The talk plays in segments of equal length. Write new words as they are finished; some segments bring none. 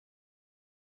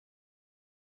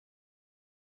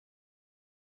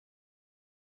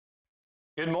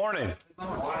Good morning.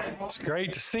 It's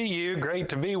great to see you. Great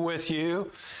to be with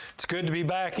you. It's good to be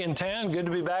back in town. Good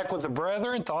to be back with the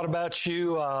brethren. Thought about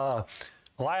you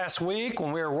last week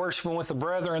when we were worshiping with the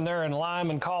brethren there in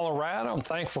Lyman, Colorado. I'm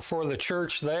thankful for the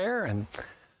church there. And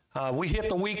we hit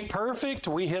the week perfect.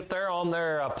 We hit there on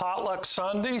their potluck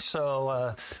Sunday.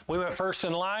 So we went first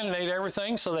in line and ate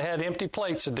everything. So they had empty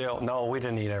plates to deal. No, we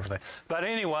didn't eat everything. But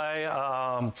anyway,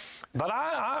 but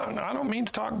I don't mean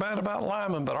to talk bad about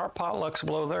Lyman, but our potlucks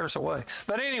blow theirs away.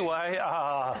 But anyway,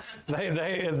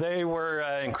 they were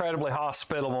incredibly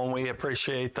hospitable, and we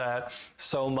appreciate that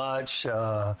so much.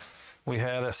 We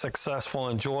had a successful,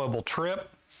 enjoyable trip,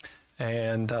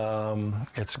 and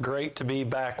it's great to be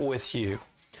back with you.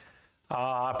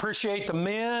 I appreciate the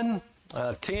men,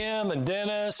 Tim and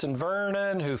Dennis and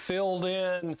Vernon, who filled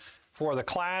in for the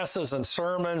classes and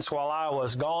sermons while I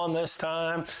was gone this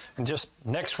time. And just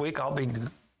next week, I'll be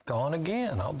gone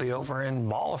again. I'll be over in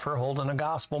Bolivar holding a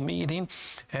gospel meeting.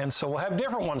 And so we'll have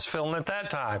different ones filling at that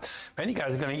time. Man, you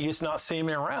guys are going to used to not see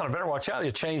me around. I better watch out.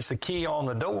 You change the key on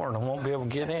the door and I won't be able to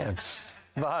get in.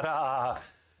 But,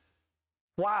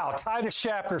 wow, Titus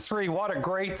chapter 3, what a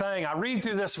great thing. I read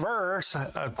through this verse.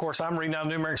 Of course, I'm reading out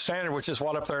New American Standard, which is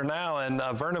what up there now, and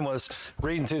Vernon was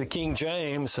reading through the King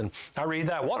James, and I read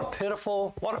that. What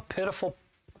a pitiful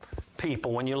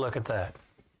people when you look at that.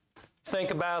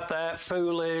 Think about that.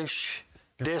 Foolish,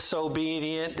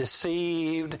 disobedient,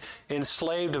 deceived,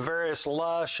 enslaved to various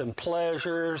lusts and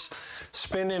pleasures,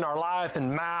 spending our life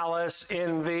in malice,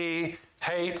 envy,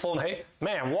 hateful, and hate.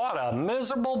 Man, what a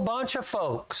miserable bunch of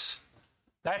folks.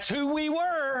 That's who we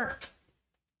were.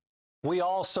 We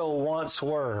also once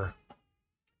were.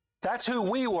 That's who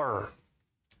we were.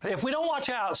 If we don't watch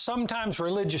out, sometimes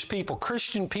religious people,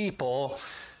 Christian people,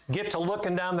 get to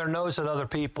looking down their nose at other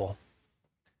people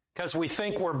because we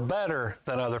think we're better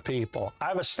than other people. I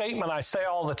have a statement I say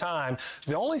all the time.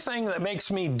 The only thing that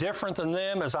makes me different than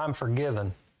them is I'm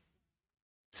forgiven.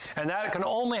 And that can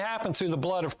only happen through the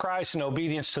blood of Christ and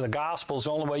obedience to the gospel is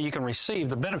the only way you can receive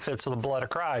the benefits of the blood of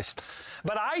Christ.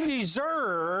 But I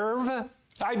deserve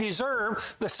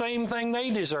the same thing they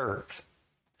deserve.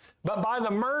 But by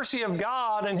the mercy of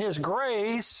God and His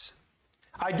grace,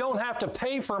 I don't have to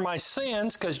pay for my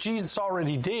sins because Jesus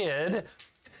already did,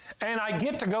 and I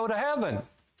get to go to heaven.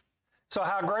 So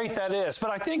how great that is. But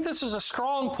I think this is a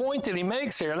strong point that he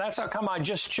makes here, and that's how come I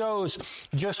just chose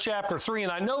just chapter 3.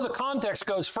 And I know the context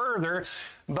goes further,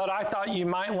 but I thought you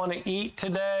might want to eat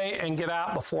today and get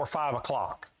out before 5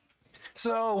 o'clock.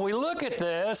 So we look at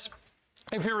this.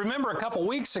 If you remember a couple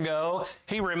weeks ago,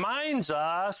 he reminds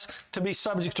us to be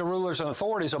subject to rulers and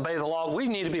authorities, obey the law. We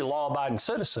need to be law-abiding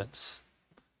citizens.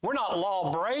 We're not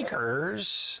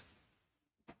lawbreakers.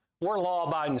 We're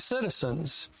law-abiding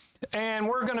citizens. And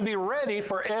we're going to be ready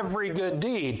for every good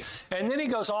deed. And then he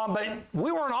goes on, but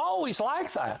we weren't always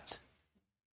like that.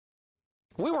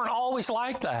 We weren't always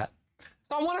like that.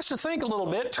 So I want us to think a little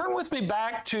bit. Turn with me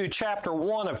back to chapter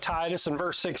 1 of Titus and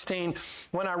verse 16.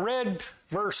 When I read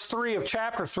verse 3 of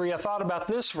chapter 3, I thought about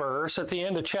this verse at the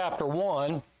end of chapter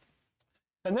 1.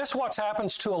 And this is what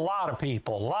happens to a lot of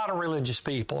people, a lot of religious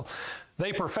people.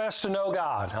 They profess to know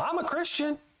God. I'm a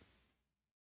Christian.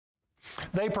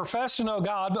 They profess to know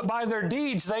God, but by their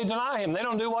deeds, they deny Him. They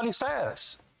don't do what He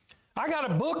says. I got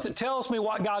a book that tells me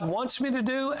what God wants me to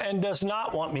do and does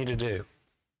not want me to do.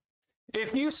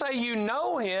 If you say you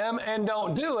know Him and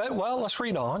don't do it, well, let's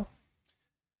read on.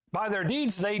 By their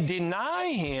deeds, they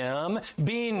deny Him,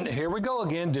 being, here we go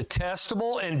again,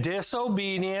 detestable and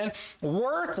disobedient,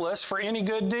 worthless for any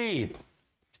good deed.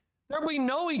 There'll be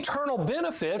no eternal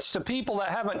benefits to people that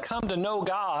haven't come to know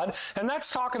God, and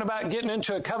that's talking about getting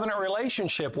into a covenant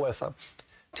relationship with Him.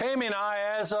 Tammy and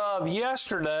I, as of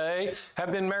yesterday,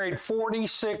 have been married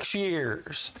 46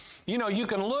 years. You know, you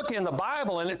can look in the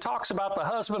Bible, and it talks about the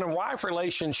husband and wife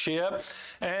relationship,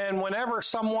 and whenever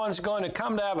someone's going to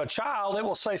come to have a child, it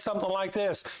will say something like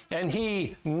this, and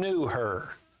he knew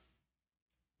her.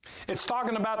 It's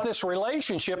talking about this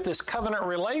relationship, this covenant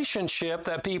relationship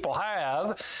that people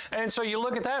have. And so you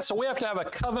look at that. So we have to have a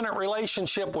covenant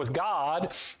relationship with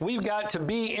God. We've got to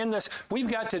be in this. We've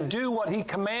got to do what He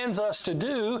commands us to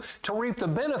do to reap the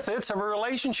benefits of a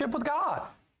relationship with God.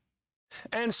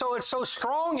 And so it's so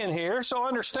strong in here. So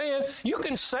understand, you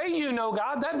can say you know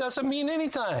God. That doesn't mean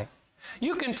anything.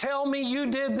 You can tell me you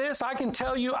did this. I can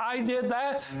tell you I did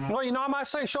that. Well, you know, I might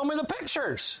say, show me the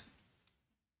pictures.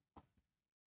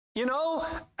 You know,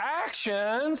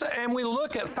 actions, and we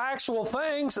look at factual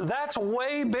things, that's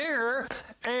way bigger,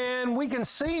 and we can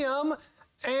see them,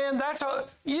 and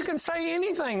you can say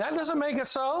anything. That doesn't make it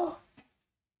so.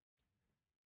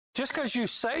 Just because you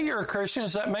say you're a Christian,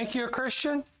 does that make you a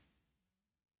Christian?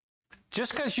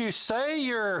 Just because you say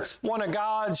you're one of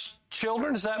God's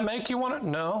children, does that make you one of?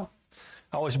 No.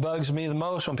 Always bugs me the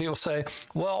most when people say,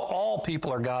 well, all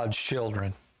people are God's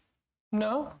children.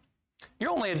 No.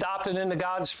 You're only adopted into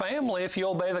God's family if you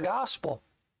obey the gospel.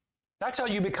 That's how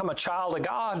you become a child of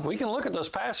God. We can look at those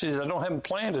passages. I don't have them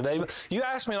planned today, but you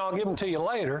ask me and I'll give them to you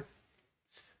later.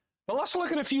 But let's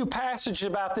look at a few passages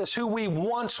about this, who we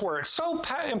once were. It's so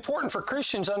important for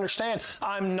Christians to understand,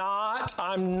 I'm not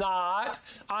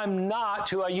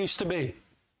who I used to be.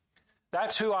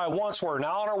 That's who I once were.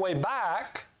 Now, on our way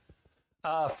back,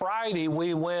 Friday,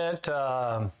 we went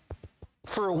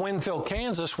through Winfield,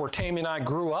 Kansas, where Tammy and I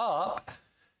grew up,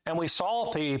 and we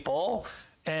saw people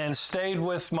and stayed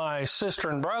with my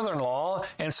sister and brother-in-law,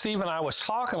 and Steve and I was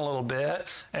talking a little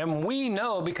bit, and we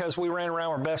know, because we ran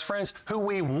around with best friends, who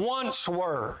we once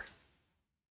were.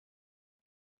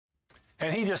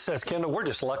 And he just says, Kendall, we're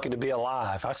just lucky to be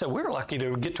alive. I said, we're lucky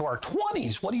to get to our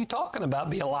 20s. What are you talking about,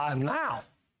 be alive now?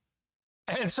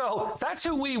 And so that's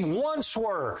who we once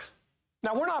were.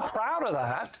 Now, we're not proud of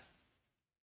that.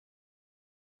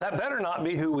 That better not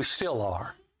be who we still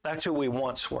are. That's who we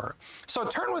once were. So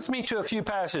turn with me to a few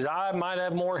passages. I might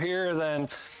have more here than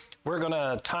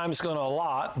time's going to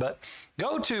allot, but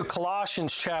go to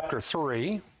Colossians chapter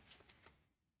 3.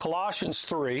 Colossians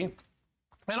 3,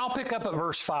 and I'll pick up at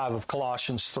verse 5 of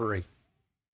Colossians 3.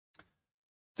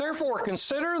 Therefore,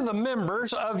 consider the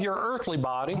members of your earthly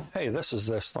body. Hey, this is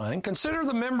this thing. Consider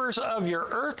the members of your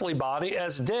earthly body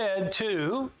as dead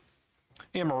to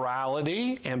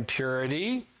immorality,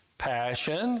 impurity,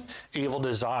 passion, evil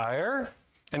desire,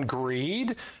 and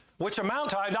greed, which amount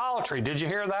to idolatry. Did you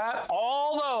hear that?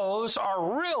 All those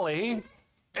are really,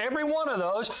 every one of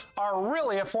those are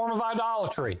really a form of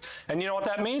idolatry. And you know what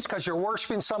that means? Because you're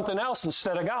worshiping something else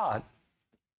instead of God.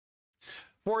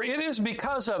 For it is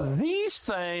because of these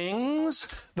things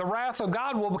the wrath of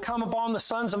God will come upon the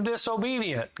sons of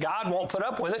disobedient. God won't put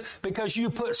up with it because you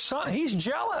put he's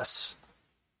jealous.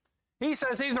 He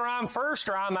says either I'm first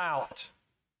or I'm out.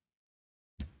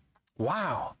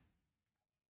 Wow.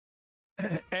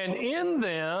 And in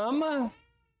them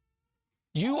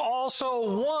you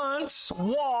also once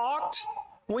walked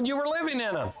when you were living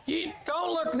in them. You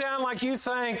don't look down like you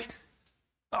think,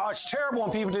 oh, it's terrible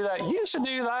when people do that. You should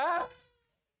do that.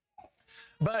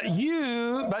 But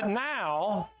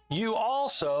now you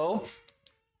also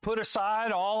put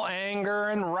aside all anger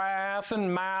and wrath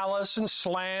and malice and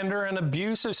slander and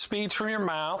abusive speech from your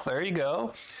mouth. There you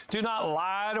go. Do not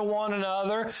lie to one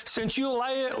another, since you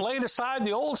laid aside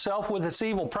the old self with its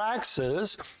evil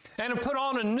practices and have put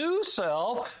on a new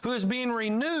self who is being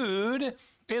renewed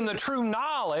in the true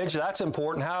knowledge. That's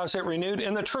important. How is it renewed?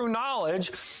 In the true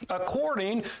knowledge,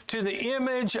 according to the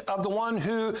image of the one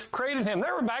who created him.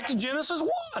 There we're back to Genesis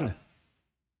 1.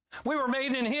 We were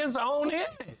made in his own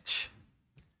image.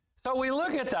 So we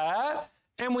look at that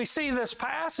and we see this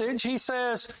passage. He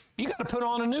says, you got to put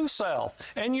on a new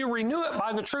self and you renew it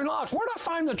by the true knowledge. Where do I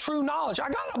find the true knowledge? I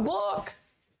got a book.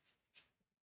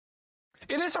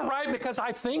 It isn't right because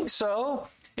I think so.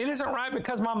 It isn't right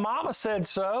because my mama said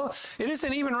so. It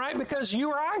isn't even right because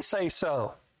you or I say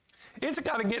so. It's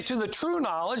got to get to the true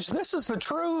knowledge. This is the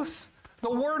truth.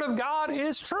 The Word of God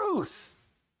is truth.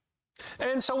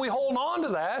 And so we hold on to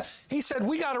that. He said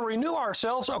we got to renew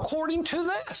ourselves according to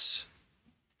this.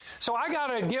 So I got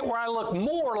to get where I look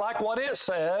more like what it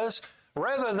says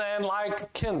rather than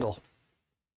like Kendall.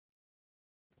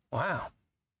 Wow.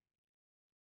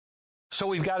 So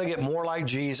we've got to get more like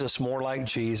Jesus, more like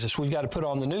Jesus. We've got to put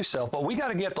on the new self, but we got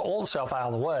to get the old self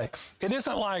out of the way. It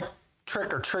isn't like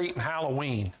trick or treat and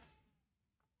Halloween.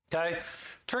 Okay?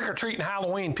 Trick or treat and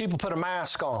Halloween, people put a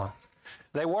mask on.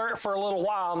 They wear it for a little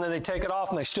while and then they take it off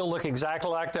and they still look exactly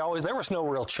like they always. There was no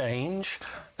real change.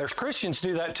 There's Christians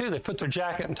do that too. They put their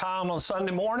jacket and tie on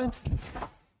Sunday morning.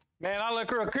 Man, I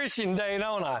look real Christian today,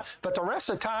 don't I? But the rest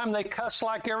of the time, they cuss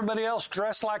like everybody else,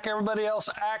 dress like everybody else,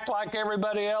 act like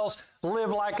everybody else,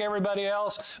 live like everybody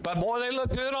else. But boy, they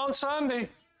look good on Sunday.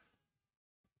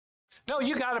 No,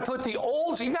 you got to put the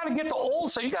old, you got to get the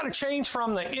old, so you got to change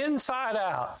from the inside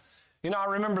out. You know, I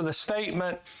remember the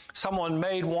statement someone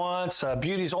made once,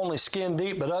 beauty's only skin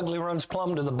deep, but ugly runs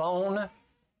plumb to the bone.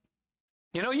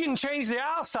 You know, you can change the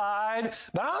outside,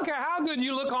 but I don't care how good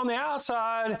you look on the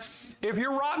outside. If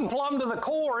you're rotten plumb to the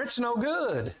core, it's no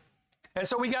good. And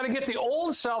so we got to get the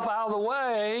old self out of the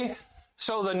way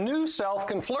so the new self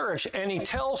can flourish. And he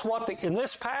tells in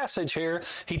this passage here,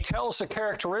 he tells the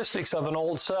characteristics of an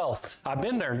old self. I've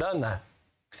been there and done that.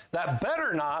 That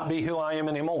better not be who I am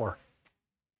anymore.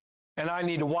 And I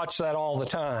need to watch that all the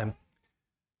time.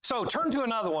 So turn to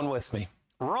another one with me.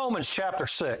 Romans chapter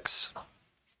 6.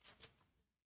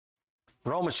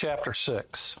 Romans chapter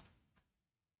 6.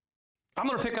 I'm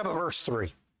going to pick up at verse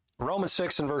 3. Romans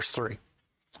 6 and verse 3.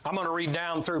 I'm going to read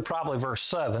down through probably verse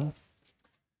 7.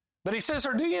 But he says,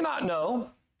 or do you not know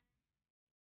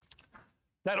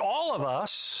that all of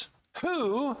us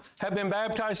who have been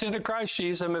baptized into Christ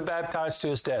Jesus have been baptized to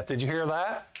his death? Did you hear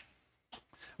that?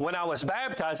 When I was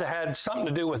baptized, it had something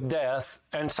to do with death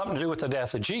and something to do with the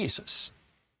death of Jesus.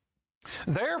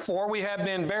 Therefore, we have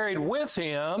been buried with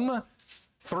him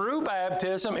through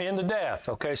baptism into death.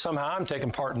 Okay, somehow I'm taking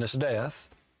part in this death.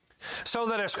 So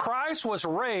that as Christ was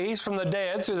raised from the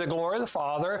dead through the glory of the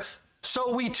Father,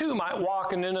 so we too might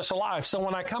walk in newness of life. So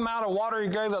when I come out of watery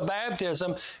grave of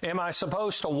baptism, am I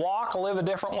supposed to walk, live a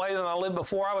different way than I lived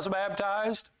before I was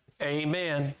baptized?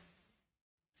 Amen.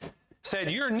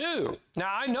 Said, you're new. Now,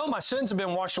 I know my sins have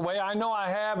been washed away. I know I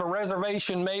have a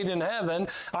reservation made in heaven.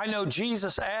 I know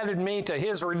Jesus added me to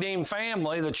his redeemed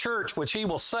family, the church, which he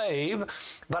will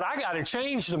save. But I got a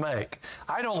change to make.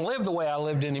 I don't live the way I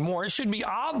lived anymore. It should be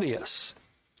obvious.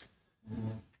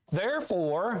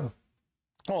 Therefore,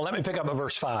 let me pick up at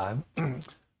verse 5.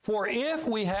 For if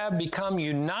we have become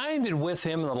united with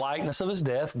him in the likeness of his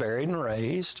death, buried and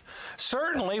raised,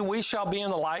 certainly we shall be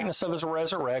in the likeness of his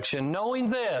resurrection,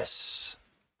 knowing this,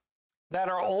 that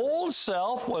our old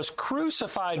self was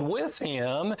crucified with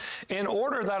him in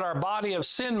order that our body of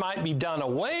sin might be done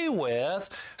away with,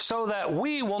 so that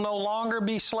we will no longer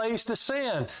be slaves to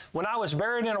sin. When I was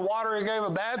buried in a watery grave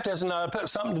of baptism, I put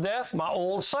something to death, my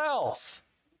old self.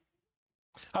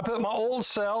 I put my old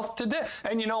self to death.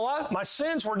 And you know what? My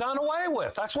sins were done away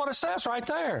with. That's what it says right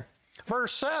there.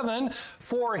 Verse 7,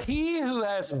 for he who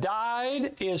has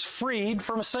died is freed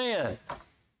from sin.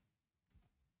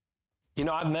 You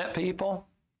know, I've met people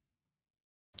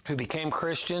who became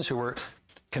Christians, who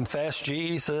confessed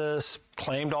Jesus,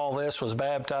 claimed all this, was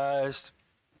baptized,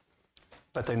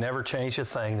 but they never changed a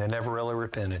thing. They never really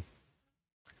repented.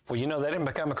 Well, you know, they didn't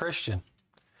become a Christian,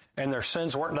 and their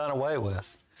sins weren't done away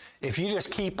with. If you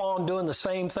just keep on doing the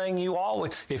same thing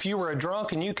if you were a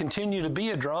drunk and you continue to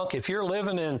be a drunk, if you're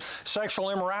living in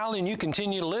sexual immorality and you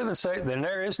continue to live in sex, then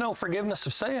there is no forgiveness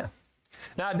of sin.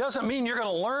 Now, it doesn't mean you're going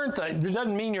to learn things. It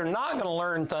doesn't mean you're not going to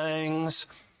learn things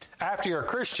after you're a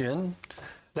Christian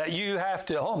that you have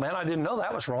to, oh man, I didn't know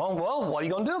that was wrong. Well, what are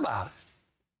you going to do about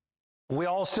it? We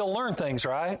all still learn things,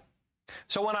 right?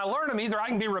 So when I learn them, either I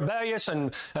can be rebellious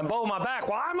and bow my back.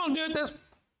 Well, I'm going to do it this.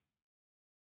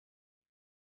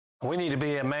 We need to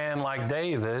be a man like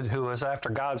David, who was after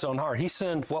God's own heart. He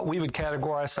sinned what we would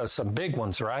categorize as some big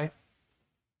ones, right?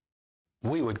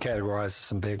 We would categorize as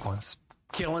some big ones.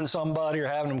 Killing somebody or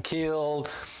having them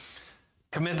killed,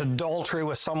 committing adultery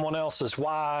with someone else's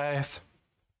wife.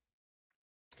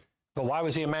 But why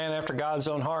was he a man after God's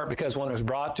own heart? Because when it was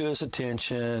brought to his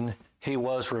attention, he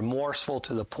was remorseful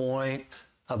to the point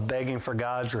of begging for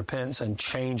God's repentance and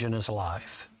changing his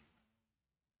life.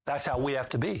 That's how we have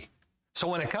to be. So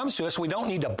when it comes to us, we don't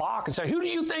need to balk and say, who do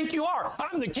you think you are?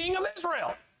 I'm the king of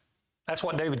Israel. That's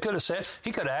what David could have said.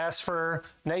 He could have asked for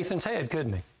Nathan's head,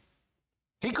 couldn't he?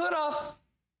 He could have.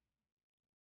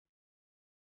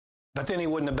 But then he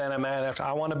wouldn't have been a man after,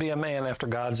 I want to be a man after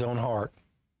God's own heart.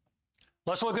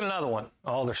 Let's look at another one.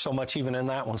 Oh, there's so much even in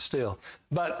that one still.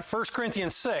 But 1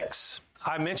 Corinthians 6,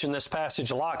 I mention this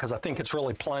passage a lot because I think it's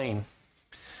really plain.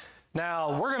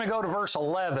 Now, we're going to go to verse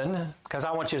 11 because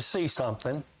I want you to see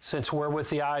something, since we're with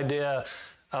the idea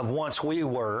of once we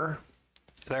were,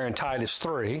 there in Titus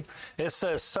 3. It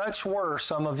says, such were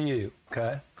some of you,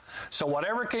 okay? So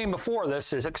whatever came before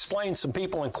this is explain some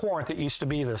people in Corinth that used to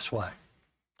be this way.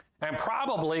 And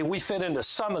probably we fit into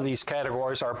some of these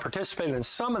categories or participated in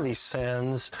some of these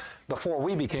sins before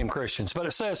we became Christians. But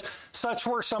it says, such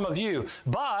were some of you,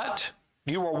 but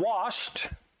you were washed.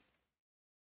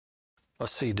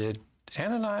 Let's see, did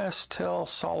Ananias tell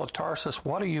Saul of Tarsus,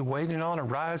 what are you waiting on?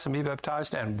 Arise and be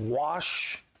baptized and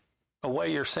wash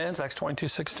away your sins, Acts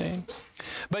 22:16.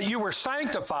 But you were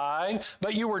sanctified,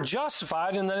 but you were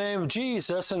justified in the name of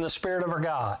Jesus in the Spirit of our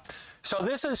God. So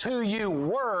this is who you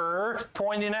were,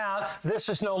 pointing out this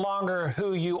is no longer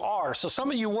who you are. So some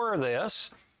of you were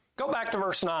this. Go back to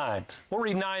verse 9. We'll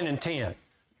read 9 and 10.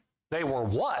 They were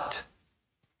what?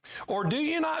 Or do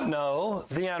you not know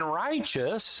the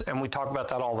unrighteous, and we talk about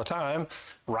that all the time,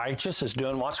 righteous is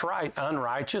doing what's right,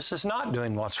 unrighteous is not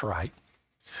doing what's right.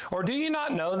 Or do you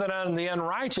not know that the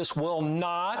unrighteous will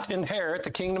not inherit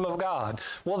the kingdom of God?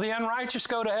 Will the unrighteous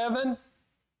go to heaven?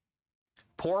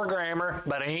 Poor grammar,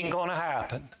 but it ain't going to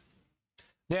happen.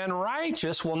 The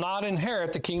unrighteous will not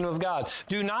inherit the kingdom of God.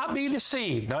 Do not be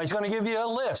deceived. Now, he's going to give you a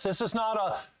list. This is not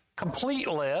a complete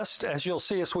list, as you'll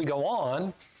see as we go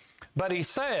on. But he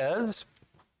says,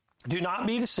 Do not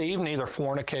be deceived, neither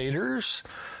fornicators,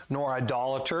 nor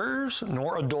idolaters,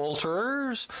 nor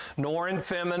adulterers, nor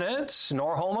effeminates,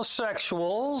 nor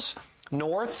homosexuals,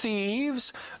 nor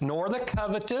thieves, nor the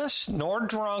covetous, nor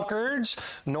drunkards,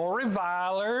 nor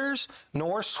revilers,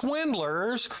 nor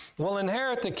swindlers will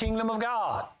inherit the kingdom of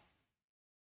God.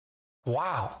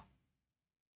 Wow.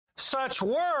 Such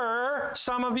were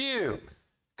some of you.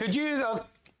 Could you,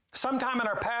 sometime in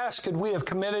our past, could we have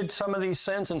committed some of these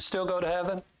sins and still go to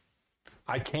heaven?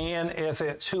 I can if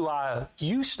it's who I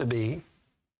used to be,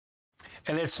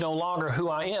 and it's no longer who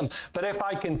I am. But if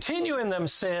I continue in them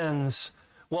sins,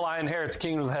 will I inherit the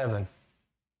kingdom of heaven?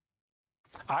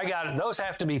 I got it. Those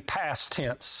have to be past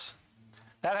tense.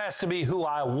 That has to be who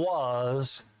I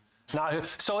was, not who.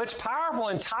 So it's powerful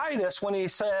in Titus when he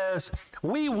says,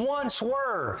 we once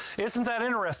were. Isn't that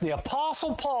interesting? The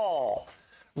Apostle Paul,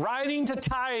 writing to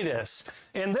Titus.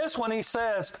 In this one, he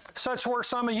says, such were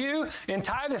some of you. In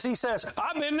Titus, he says,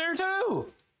 I've been there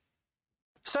too.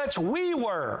 Such we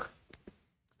were.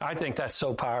 I think that's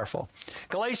so powerful.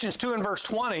 Galatians 2 and verse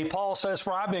 20, Paul says,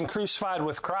 for I've been crucified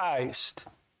with Christ.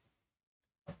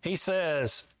 He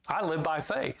says, I live by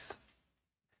faith.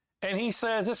 And he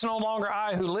says, it's no longer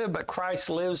I who live, but Christ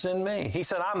lives in me. He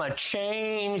said, I'm a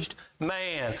changed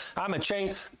man.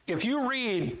 If you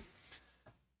read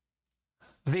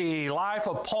the life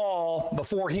of Paul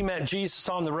before he met Jesus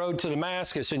on the road to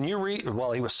Damascus, and you read,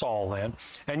 well, he was Saul then,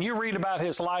 and you read about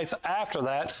his life after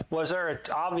that, was there an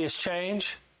obvious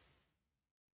change?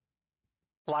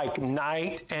 Like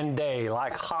night and day,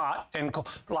 like hot and cold,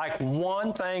 like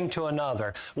one thing to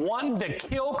another. Wanting to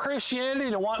kill Christianity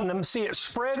to wanting to see it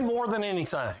spread more than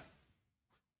anything.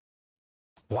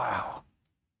 Wow.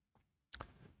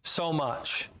 So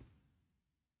much.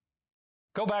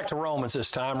 Go back to Romans this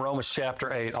time, Romans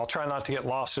chapter 8. I'll try not to get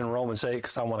lost in Romans 8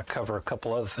 because I want to cover a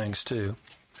couple other things too.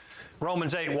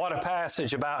 Romans 8, what a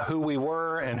passage about who we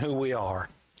were and who we are.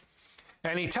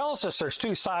 And he tells us there's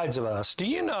two sides of us. Do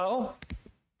you know?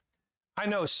 I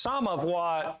know some of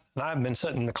what, and I've been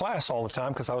sitting in the class all the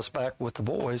time because I was back with the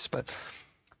boys, but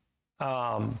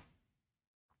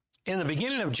in the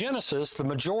beginning of Genesis, the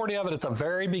majority of it at the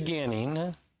very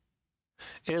beginning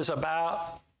is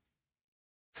about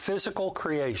physical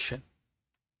creation.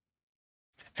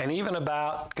 And even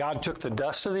about God took the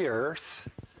dust of the earth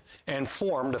and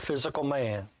formed a physical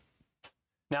man.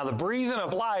 Now, the breathing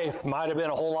of life might have been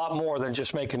a whole lot more than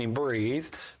just making him breathe,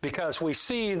 because we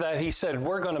see that he said,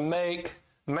 we're going to make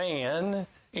man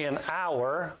in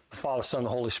the Father, Son, and the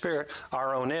Holy Spirit,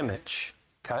 our own image.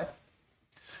 Okay?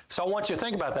 So I want you to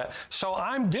think about that. So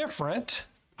I'm different.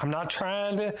 I'm not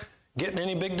trying to get in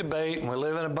any big debate, and we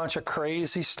live in a bunch of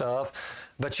crazy stuff.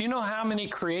 But you know how many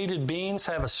created beings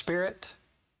have a spirit?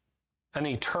 An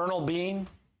eternal being?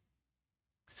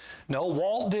 No,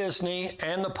 Walt Disney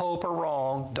and the Pope are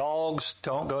wrong. Dogs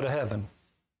don't go to heaven.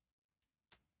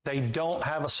 They don't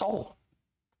have a soul.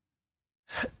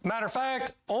 Matter of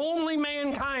fact, only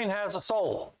mankind has a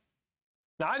soul.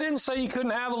 Now, I didn't say you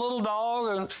couldn't have a little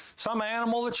dog and some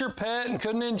animal that's your pet and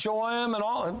couldn't enjoy them and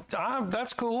all.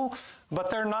 That's cool. But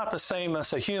they're not the same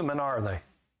as a human, are they?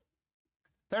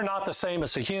 They're not the same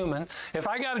as a human. If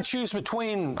I got to choose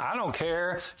between, I don't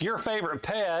care, your favorite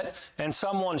pet and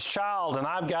someone's child, and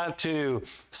I've got to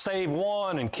save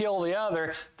one and kill the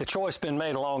other, the choice been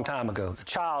made a long time ago. The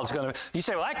child's going to, you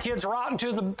say, well, that kid's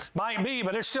rotten might be,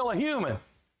 but it's still a human.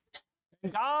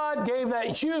 God gave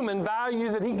that human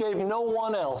value that he gave no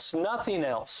one else, nothing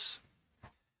else.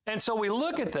 And so we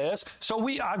look at this. So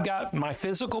I've got my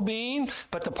physical being,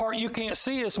 but the part you can't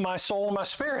see is my soul and my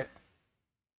spirit.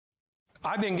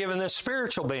 I've been given this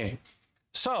spiritual being.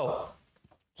 So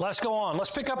let's go on. Let's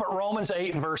pick up at Romans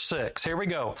 8 and verse 6. Here we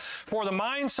go. For the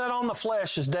mind set on the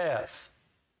flesh is death.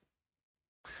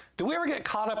 Do we ever get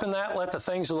caught up in that? Let the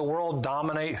things of the world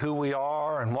dominate who we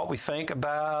are and what we think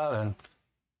about.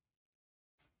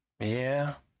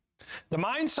 Yeah. The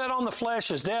mindset on the flesh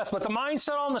is death, but the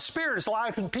mindset on the spirit is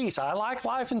life and peace. I like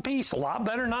life and peace a lot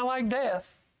better than I like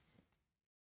death.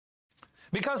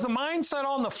 Because the mindset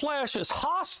on the flesh is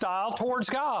hostile towards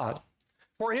God.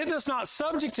 For it does not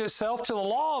subject itself to the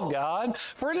law of God,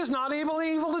 for it is not able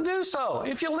to do so.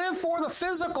 If you live for the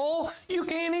physical, you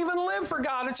can't even live for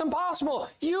God. It's impossible.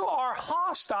 You are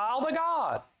hostile to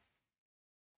God.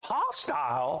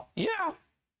 Hostile? Yeah.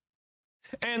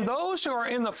 And those who are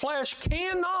in the flesh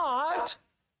cannot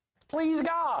please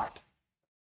God.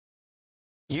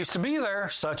 Used to be there.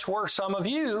 Such were some of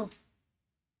you.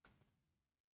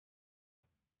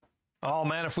 Oh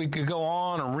man, if we could go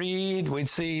on and read, we'd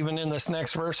see even in this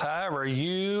next verse, however,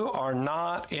 you are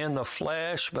not in the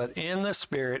flesh, but in the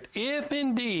Spirit, if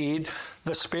indeed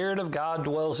the Spirit of God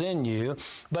dwells in you.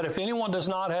 But if anyone does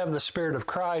not have the Spirit of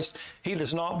Christ, he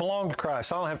does not belong to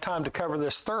Christ. I don't have time to cover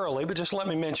this thoroughly, but just let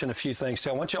me mention a few things.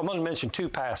 I'm going to mention two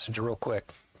passages real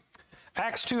quick.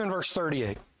 Acts 2 and verse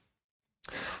 38.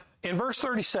 In verse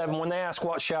 37, when they ask,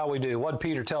 what shall we do? What did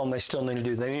Peter tell them they still need to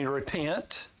do? They need to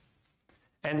repent.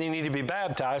 And they need to be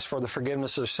baptized for the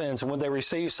forgiveness of sins. And would they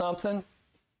receive something?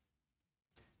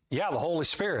 Yeah, the Holy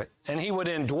Spirit. And he would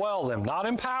indwell them, not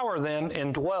empower them,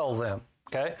 indwell them.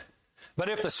 Okay? But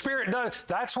if the Spirit does,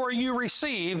 that's where you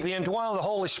receive the indwelling of the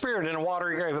Holy Spirit in a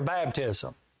watery grave of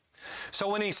baptism. So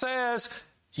when he says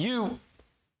you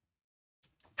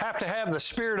have to have the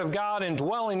Spirit of God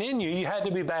indwelling in you, you had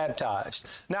to be baptized.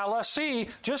 Now let's see,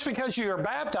 just because you are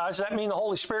baptized, does that mean the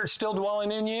Holy Spirit's still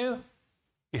dwelling in you?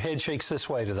 Your head shakes this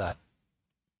way to that.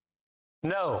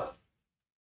 No.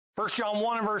 1 John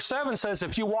 1 and verse 7 says,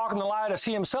 if you walk in the light as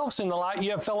he himself is in the light,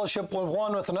 you have fellowship with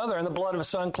one with another, and the blood of his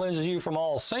Son cleanses you from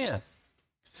all sin.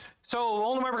 So the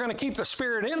only way we're going to keep the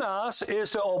Spirit in us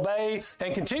is to obey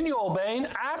and continue obeying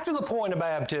after the point of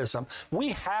baptism. We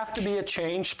have to be a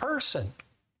changed person.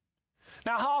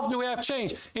 Now, how often do we have to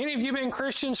change? Any of you been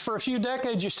Christians for a few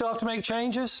decades, you still have to make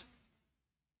changes?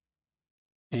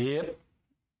 Yep.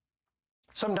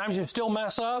 Sometimes you still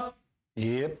mess up?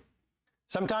 Yep.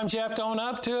 Sometimes you have to own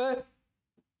up to it?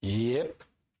 Yep.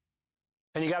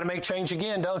 And you got to make change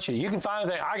again, don't you? You can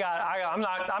finally think, I'm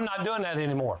not doing that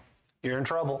anymore. You're in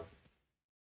trouble.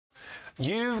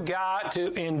 You've got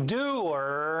to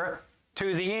endure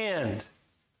to the end.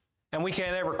 And we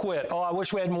can't ever quit. Oh, I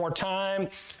wish we had more time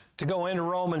to go into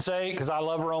Romans 8, because I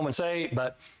love Romans 8,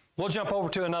 but we'll jump over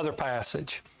to another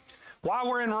passage. While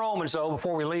we're in Romans, though,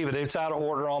 before we leave it, it's out of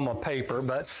order on my paper,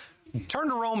 but turn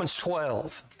to Romans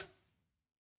 12.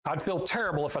 I'd feel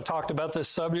terrible if I talked about this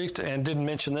subject and didn't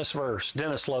mention this verse.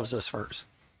 Dennis loves this verse.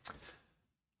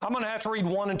 I'm going to have to read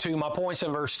 1 and 2. My point's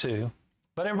in verse 2.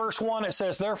 But in verse 1, it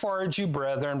says, therefore I urge you,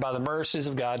 brethren, by the mercies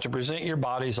of God, to present your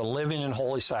bodies a living and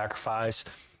holy sacrifice,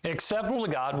 acceptable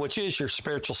to God, which is your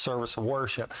spiritual service of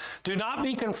worship. Do not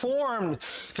be conformed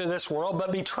to this world,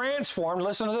 but be transformed,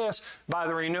 listen to this, by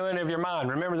the renewing of your mind.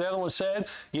 Remember the other one said,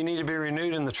 you need to be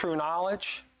renewed in the true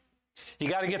knowledge. You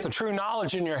got to get the true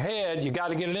knowledge in your head. You got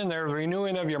to get it in there, the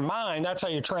renewing of your mind. That's how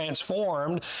you're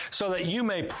transformed, so that you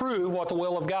may prove what the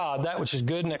will of God, that which is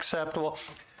good and acceptable.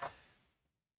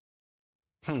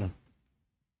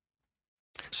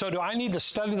 So do I need to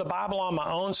study the Bible on my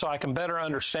own so I can better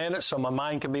understand it, so my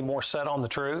mind can be more set on the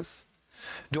truth?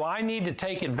 Do I need to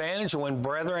take advantage of when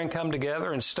brethren come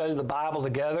together and study the Bible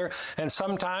together? And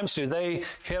sometimes do they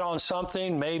hit on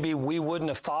something maybe we wouldn't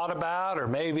have thought about, or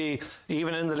maybe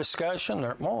even in the discussion,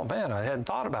 or, oh man, I hadn't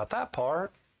thought about that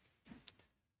part.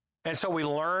 And so we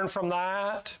learn from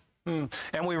that. And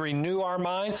we renew our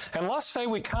mind. And let's say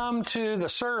we come to the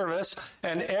service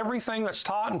and everything that's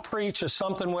taught and preached is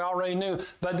something we already knew.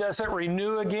 But does it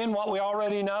renew again what we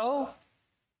already know?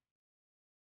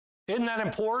 Isn't that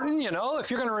important? You know,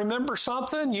 if you're going to remember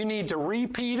something, you need to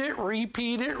repeat it.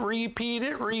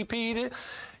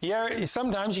 Yeah,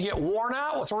 sometimes you get worn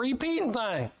out with repeating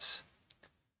things.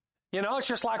 You know, it's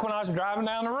just like when I was driving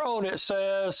down the road, it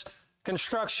says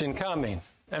construction coming.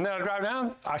 And then I drive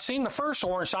down, I seen the first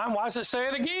orange sign. Why does it say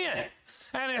it again?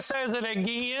 And it says it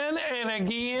again and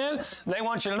again. They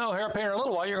want you to know here up here in a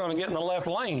little while you're going to get in the left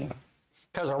lane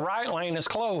because the right lane is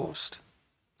closed.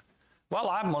 Well,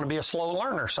 I'm going to be a slow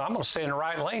learner, so I'm going to stay in the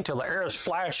right lane till the arrow's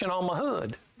flashing on my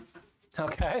hood.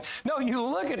 Okay? No, you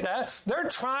look at that. They're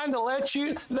trying to let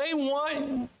you,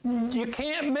 you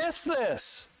can't miss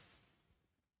this.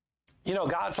 You know,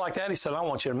 God's like that. He said, I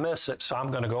want you to miss it, so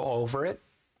I'm going to go over it.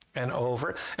 And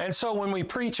over. And so when we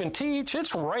preach and teach,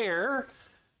 it's rare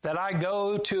that I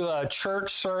go to a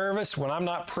church service when I'm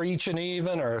not preaching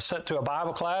even, or sit to a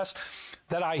Bible class,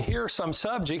 that I hear some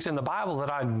subject in the Bible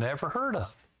that I never heard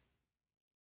of.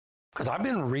 Because I've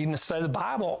been reading and studying the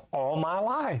Bible all my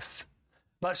life.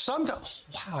 But sometimes,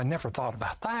 wow, I never thought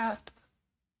about that.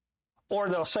 Or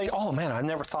they'll say, oh man, I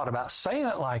never thought about saying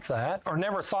it like that, or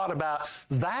never thought about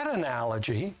that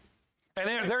analogy.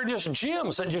 And they're just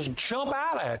gems that just jump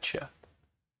out at you.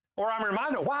 Or I'm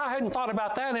reminded, wow, I hadn't thought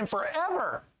about that in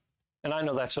forever. And I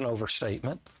know that's an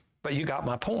overstatement, but you got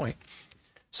my point.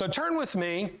 So turn with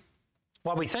me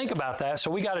while we think about that.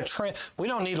 So we got to we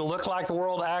don't need to look like the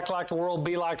world, act like the world,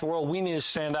 be like the world. We need to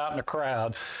stand out in the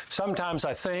crowd. Sometimes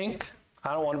I think,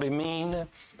 I don't want to be mean,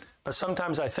 but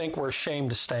sometimes I think we're ashamed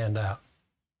to stand out.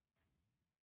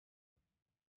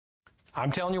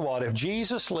 I'm telling you what, if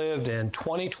Jesus lived in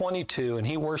 2022 and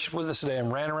he worshiped with us today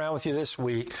and ran around with you this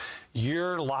week,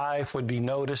 your life would be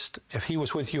noticed. If he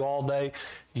was with you all day,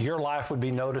 your life would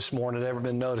be noticed more than it ever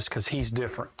been noticed because he's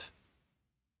different.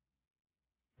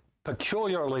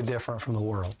 Peculiarly different from the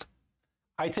world.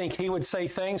 I think he would say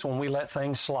things when we let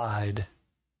things slide.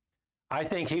 I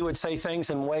think he would say things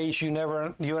in ways you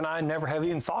and I never have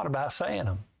even thought about saying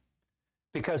them.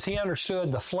 Because he understood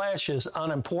the flesh is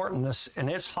unimportant and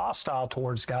it's hostile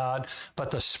towards God, but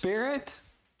the Spirit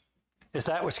is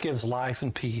that which gives life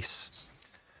and peace.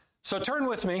 So turn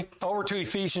with me over to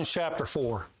Ephesians chapter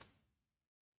 4.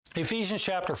 Ephesians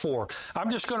chapter 4. I'm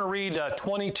just going to read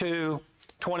 22,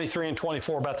 23, and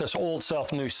 24 about this old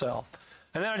self, new self.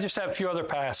 And then I just have a few other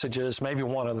passages, maybe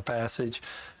one other passage,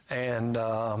 and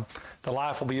the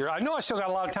life will be yours. I know I still got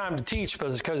a lot of time to teach,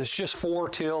 but it's because it's just 4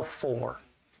 till 4.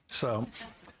 So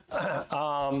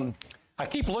I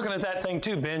keep looking at that thing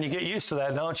too, Ben. You get used to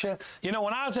that, don't you? You know,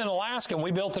 when I was in Alaska and we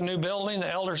built a new building,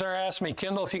 the elders there asked me,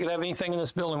 Kendall, if you could have anything in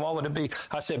this building, what would it be?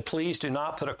 I said, please do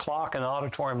not put a clock in the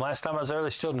auditorium. Last time I was there, they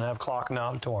still didn't have a clock in the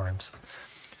auditoriums.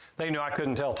 They knew I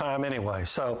couldn't tell time anyway.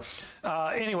 So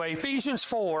anyway, Ephesians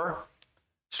 4,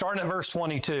 starting at verse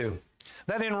 22.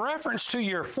 That in reference to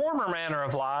your former manner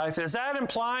of life, is that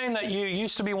implying that you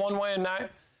used to be one way and now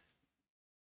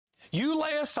you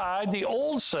lay aside the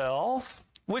old self,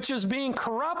 which is being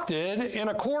corrupted in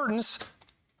accordance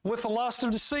with the lust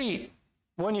of deceit.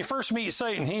 When you first meet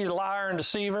Satan, he's a liar and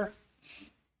deceiver.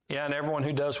 Yeah, and everyone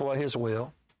who does what his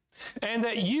will. And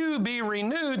that you be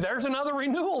renewed. There's another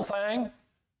renewal thing.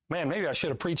 Man, maybe I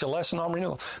should have preached a lesson on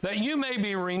renewal. That you may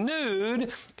be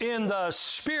renewed in the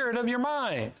spirit of your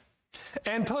mind.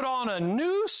 And put on a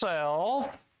new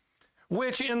self,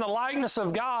 which in the likeness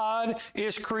of God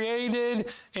is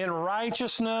created in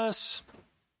righteousness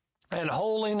and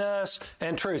holiness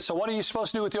and truth. So what are you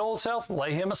supposed to do with the old self?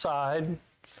 Lay him aside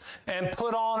and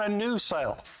put on a new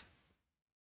self.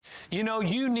 You know,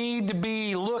 you need to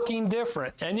be looking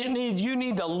different, and you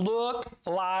need to look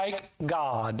like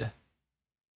God.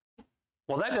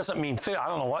 Well, that doesn't mean, I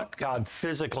don't know what God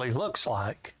physically looks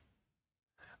like.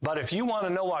 But if you want to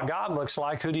know what God looks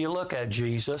like, who do you look at?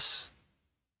 Jesus.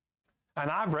 And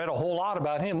I've read a whole lot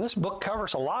about him. This book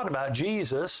covers a lot about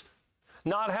Jesus.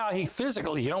 Not how he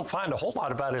physically, you don't find a whole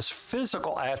lot about his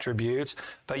physical attributes,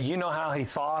 but you know how he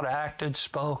thought, acted,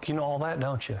 spoke. You know all that,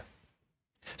 don't you?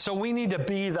 So we need to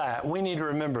be that. We need to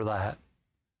remember that.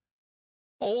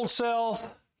 Old self,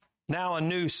 now a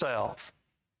new self.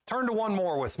 Turn to one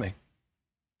more with me.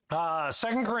 2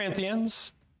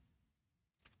 Corinthians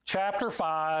chapter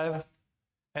 5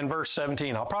 and verse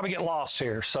 17. I'll probably get lost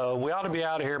here, so we ought to be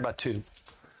out of here by 2.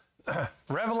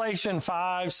 Revelation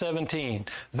 5:17.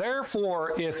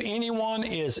 Therefore, if anyone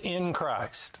is in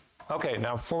Christ. Okay,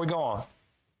 now before we go on.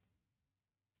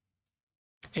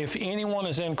 If anyone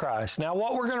is in Christ. Now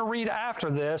what we're going to read after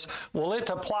this, will it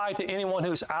apply to anyone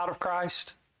who's out of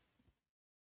Christ?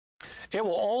 It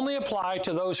will only apply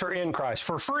to those who are in Christ.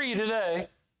 For free today,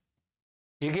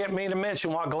 you get me to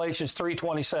mention what Galatians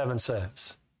 3:27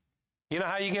 says. You know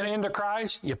how you get into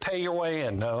Christ? You pay your way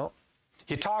in. No.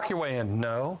 You talk your way in.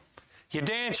 No. You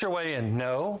dance your way in.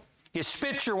 No. You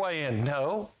spit your way in.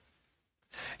 No.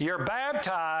 You're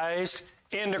baptized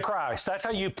into Christ. That's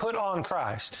how you put on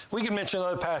Christ. We can mention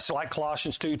other passages like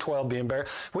Colossians 2:12 being buried.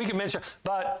 We can mention,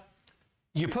 but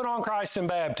you put on Christ in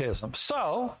baptism.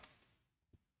 So,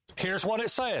 here's what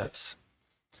it says.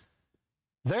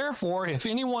 Therefore, if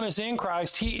anyone is in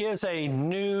Christ, he is a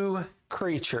new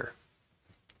creature.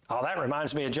 Oh, that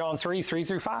reminds me of John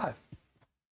 3:3-5.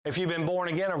 If you've been born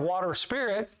again of water or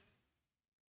spirit,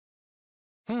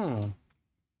 then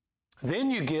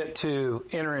you get to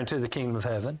enter into the kingdom of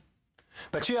heaven.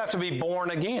 But you have to be born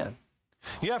again.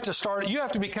 You have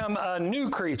to become a new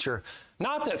creature.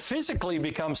 Not that physically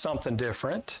become something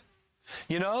different.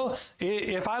 You know,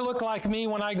 if I look like me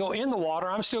when I go in the water,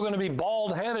 I'm still going to be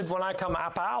bald-headed when I come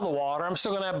up out of the water. I'm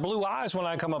still going to have blue eyes when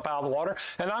I come up out of the water.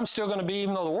 And I'm still going to be,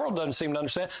 even though the world doesn't seem to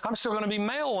understand, I'm still going to be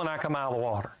male when I come out of the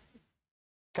water.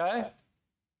 Okay?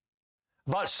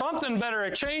 But something better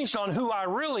had changed on who I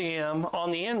really am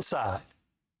on the inside.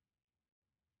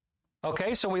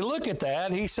 Okay, so we look at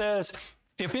that. He says,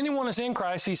 if anyone is in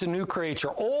Christ, he's a new creature.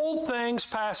 Old things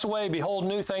passed away. Behold,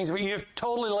 new things. But you're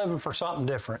totally living for something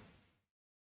different.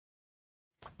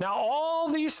 Now, all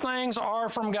these things are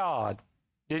from God.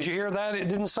 Did you hear that? It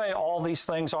didn't say all these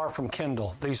things are from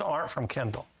Kendall. These aren't from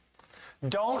Kendall.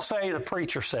 Don't say the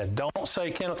preacher said. Don't say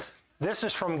Kendall. This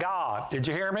is from God. Did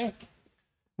you hear me?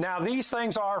 Now, these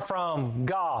things are from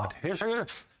God.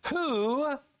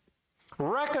 Who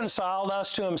reconciled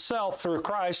us to himself through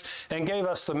Christ and gave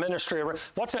us the ministry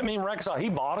of... What's that mean, reconcile? He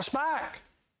bought us back.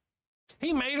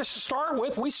 He made us to start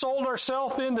with. We sold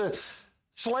ourselves into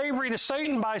slavery to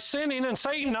Satan by sinning, and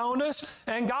Satan owned us,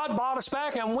 and God bought us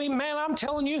back. And I'm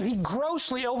telling you, he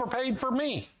grossly overpaid for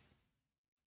me.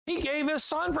 He gave his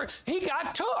son for... He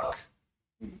got took.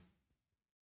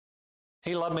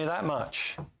 He loved me that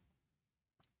much.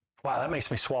 Wow, that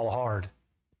makes me swallow hard.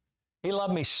 He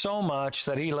loved me so much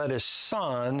that he let his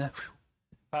son...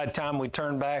 By the time we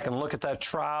turn back and look at that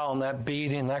trial and that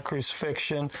beating, that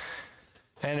crucifixion,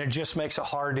 and it just makes it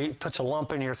hard to eat, puts a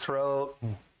lump in your throat,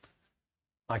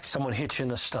 like someone hits you in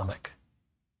the stomach.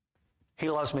 He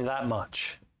loves me that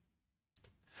much.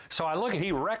 So I look at,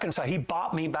 he reconciled, he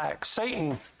bought me back.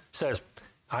 Satan says,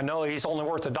 I know he's only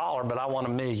worth $1, but I want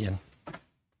 $1 million.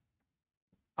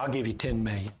 I'll give you $10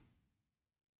 million.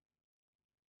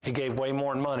 He gave way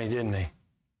more than money, didn't he?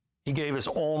 He gave his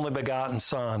only begotten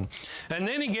son. And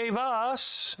then he gave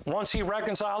us, once he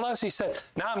reconciled us, he said,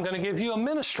 now I'm going to give you a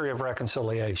ministry of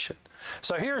reconciliation.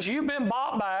 So you've been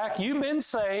bought back, you've been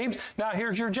saved, now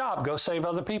here's your job. Go save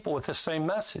other people with the same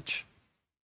message.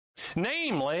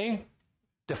 Namely,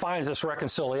 defines this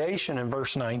reconciliation in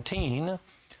verse 19,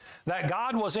 that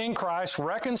God was in Christ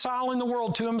reconciling the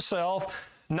world to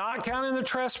himself, not counting the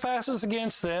trespasses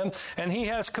against them, and he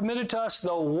has committed to us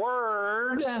the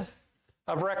word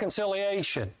of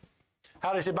reconciliation.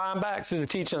 How does he buy them back? Through the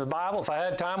teaching of the Bible. If I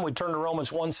had time, we'd turn to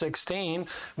Romans 1:16.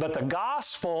 But the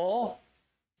gospel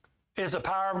is the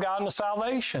power of God unto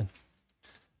salvation.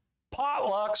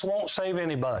 Potlucks won't save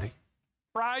anybody.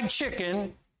 Fried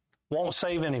chicken won't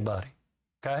save anybody.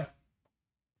 Okay?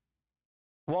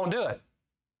 Won't do it.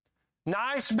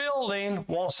 Nice building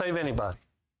won't save anybody.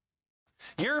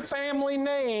 Your family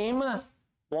name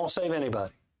won't save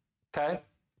anybody. Okay?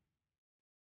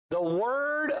 The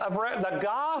word of the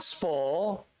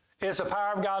gospel is the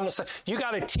power of God. You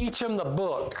got to teach them the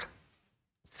book.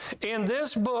 In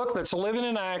this book that's living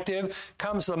and active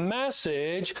comes the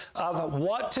message of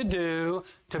what to do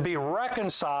to be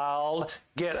reconciled,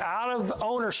 get out of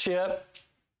ownership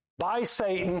by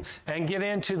Satan, and get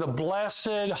into the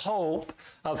blessed hope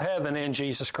of heaven in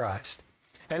Jesus Christ.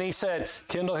 And he said,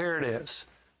 Kendall, here it is.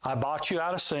 I bought you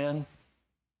out of sin.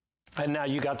 And now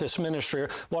you got this ministry.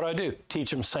 What do I do?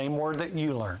 Teach them same word that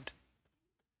you learned.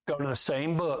 Go to the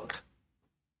same book.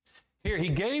 Here, he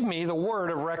gave me the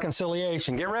word of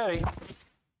reconciliation. Get ready.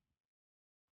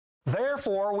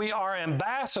 Therefore, we are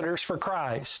ambassadors for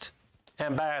Christ.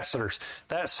 Ambassadors.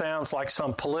 That sounds like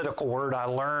some political word I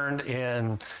learned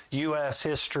in U.S.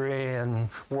 history and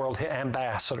world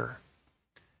ambassador.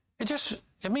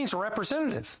 It means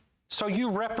representative. So you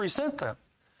represent them.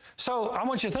 So I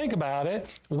want you to think about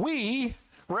it. We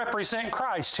represent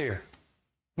Christ here.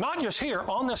 Not just here,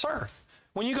 on this earth.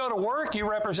 When you go to work, you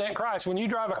represent Christ. When you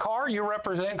drive a car, you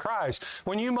represent Christ.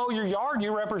 When you mow your yard,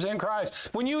 you represent Christ.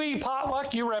 When you eat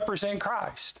potluck, you represent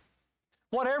Christ.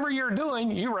 Whatever you're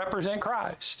doing, you represent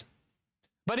Christ.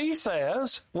 But he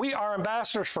says, we are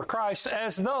ambassadors for Christ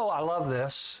as though, I love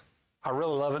this, I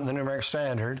really love it in the New American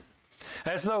Standard,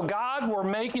 as though God were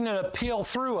making an appeal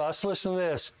through us. Listen to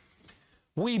this.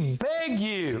 We beg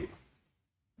you,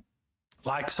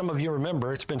 like some of you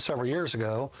remember, it's been several years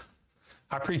ago,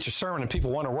 I preached a sermon and people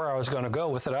wonder where I was going to go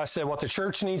with it. I said, what the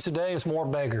church needs today is more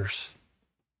beggars.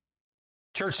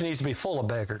 Church needs to be full of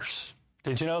beggars.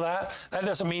 Did you know that? That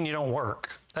doesn't mean you don't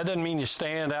work. That doesn't mean you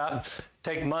stand out and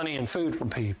take money and food from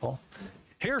people.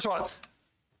 Here's what,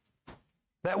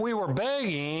 that we were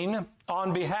begging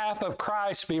on behalf of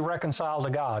Christ be reconciled to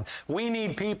God. We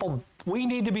need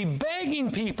to be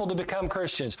begging people to become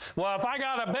Christians. Well, if I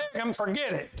got to beg them,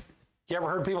 forget it. You ever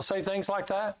heard people say things like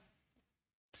that?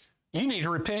 You need to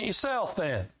repent yourself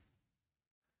then.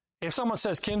 If someone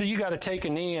says, Kendall, you got to take a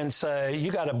knee and say,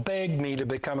 you got to beg me to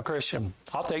become a Christian.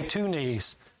 I'll take 2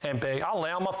 knees and beg. I'll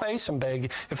lay on my face and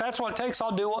beg. If that's what it takes,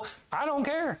 I'll do it. I don't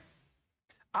care.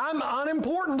 I'm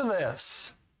unimportant to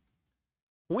this.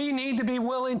 We need to be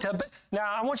willing to...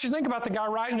 Now, I want you to think about the guy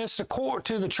writing this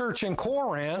to the church in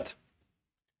Corinth.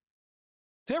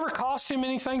 Did it ever cost him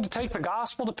anything to take the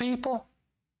gospel to people?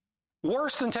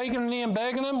 Worse than taking a knee and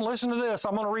begging them? Listen to this.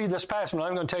 I'm going to read this passage, but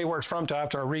I'm going to tell you where it's from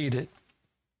after I read it.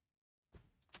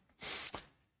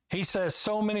 He says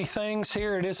so many things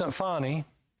here, it isn't funny.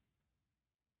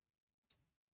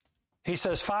 He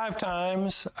says 5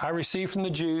 times I received from the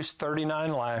Jews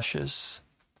 39 lashes.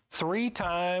 3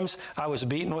 times I was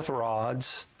beaten with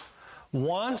rods.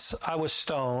 Once I was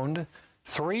stoned.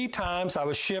 3 times I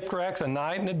was shipwrecked a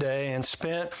night and a day and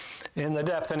spent in the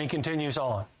depth. And he continues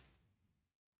on.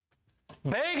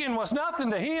 Begging was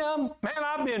nothing to him. Man,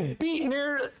 I've been beaten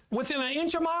here within an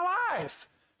inch of my life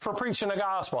for preaching the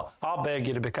gospel. I'll beg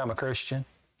you to become a Christian.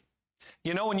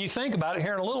 You know, when you think about it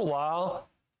here in a little while,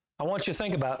 I want you to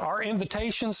think about it. Our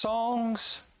invitation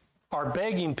songs are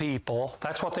begging people.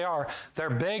 That's what they are.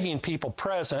 They're begging people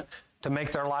present to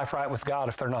make their life right with God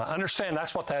if they're not. Understand,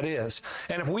 that's what that is.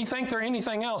 And if we think they're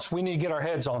anything else, we need to get our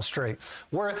heads on straight.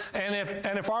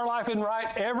 If our life isn't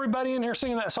right, everybody in here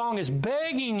singing that song is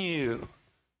begging you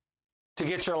to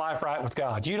get your life right with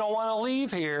God. You don't want to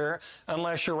leave here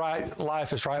unless your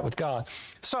life is right with God.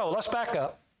 So let's back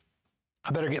up. I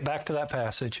better get back to that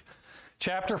passage.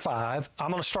 Chapter 5,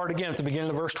 I'm going to start again at the beginning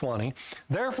of verse 20.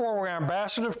 Therefore, we're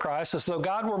ambassadors of Christ, as though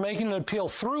God were making an appeal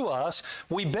through us.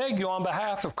 We beg you on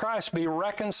behalf of Christ, be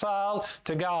reconciled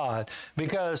to God,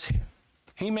 because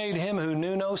he made him who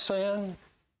knew no sin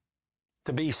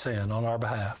to be sin on our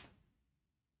behalf,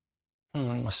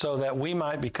 so that we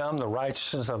might become the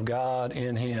righteousness of God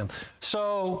in him.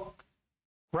 So,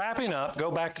 wrapping up, go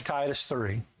back to Titus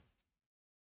 3.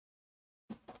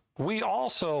 We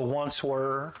also once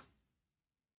were,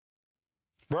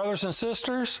 brothers and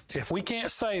sisters, if we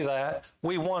can't say that,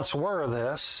 we once were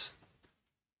this,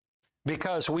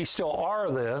 because we still are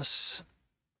this,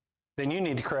 then you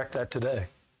need to correct that today.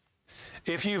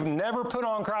 If you've never put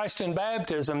on Christ in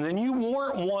baptism, then you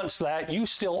weren't once that, you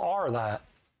still are that.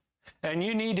 And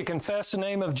you need to confess the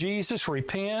name of Jesus,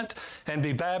 repent, and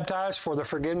be baptized for the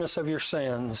forgiveness of your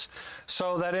sins,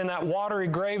 so that in that watery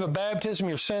grave of baptism,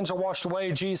 your sins are washed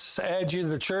away, Jesus adds you to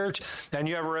the church, and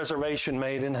you have a reservation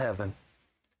made in heaven.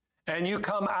 And you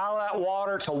come out of that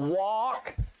water to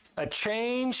walk a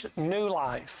changed new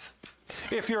life.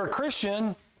 If you're a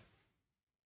Christian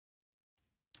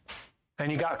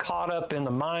and you got caught up in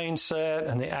the mindset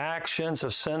and the actions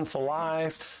of sinful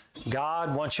life,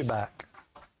 God wants you back.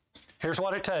 Here's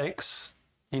what it takes.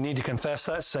 You need to confess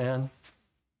that sin,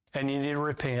 and you need to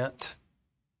repent,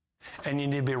 and you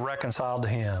need to be reconciled to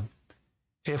him.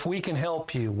 If we can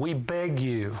help you, we beg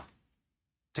you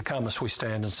to come as we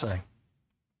stand and sing.